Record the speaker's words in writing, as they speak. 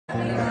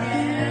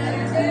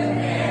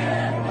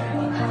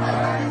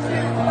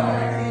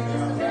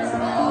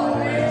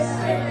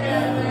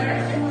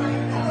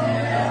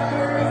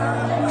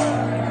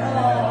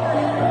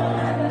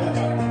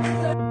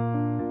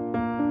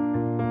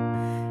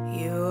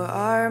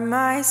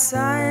my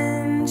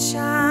sunshine,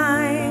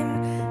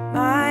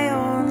 my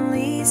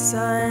only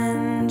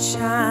sunshine.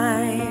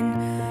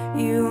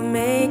 You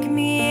make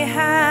me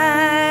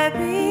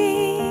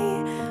happy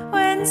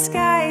when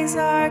skies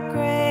are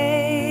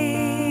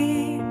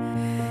gray.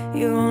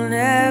 You'll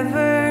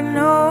never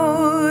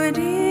know,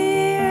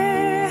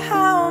 dear,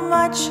 how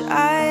much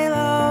I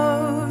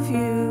love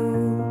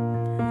you.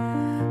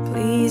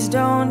 Please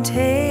don't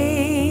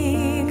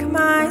take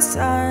my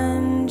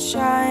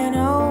sunshine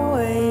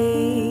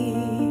away.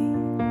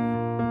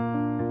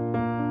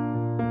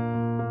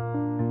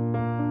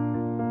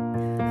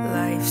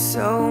 Life's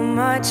so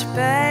much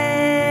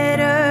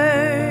better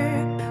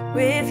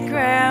with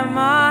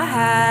Grandma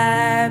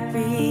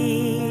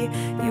happy.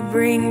 You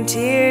bring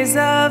tears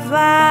of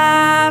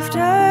laughter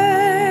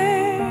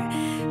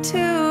to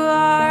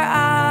our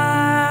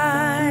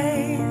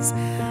eyes.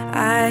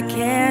 I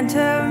can't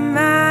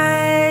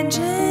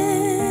imagine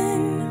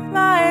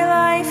my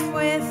life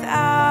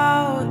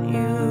without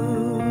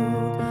you.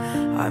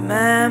 Our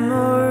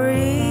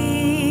memories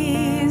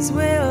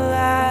will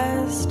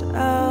last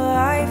a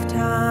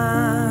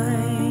lifetime.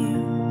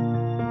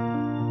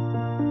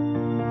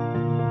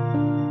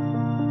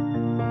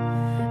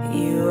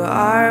 You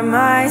are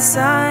my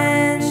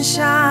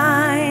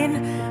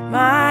sunshine,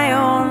 my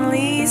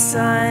only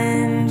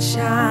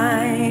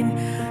sunshine.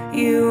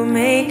 You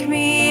make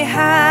me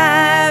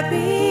happy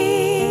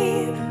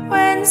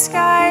when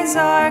skies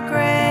are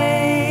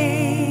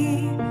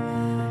gray.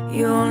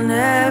 You'll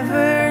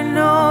never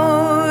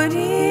know,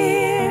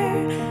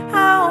 dear,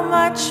 how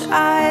much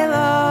I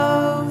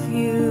love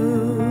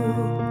you.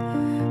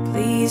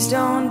 Please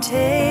don't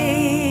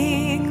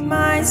take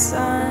my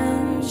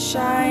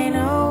sunshine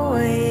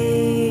away.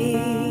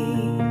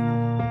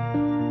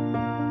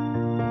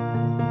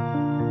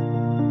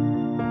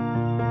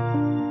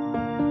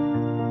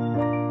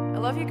 I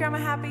love you, Grandma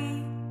Happy.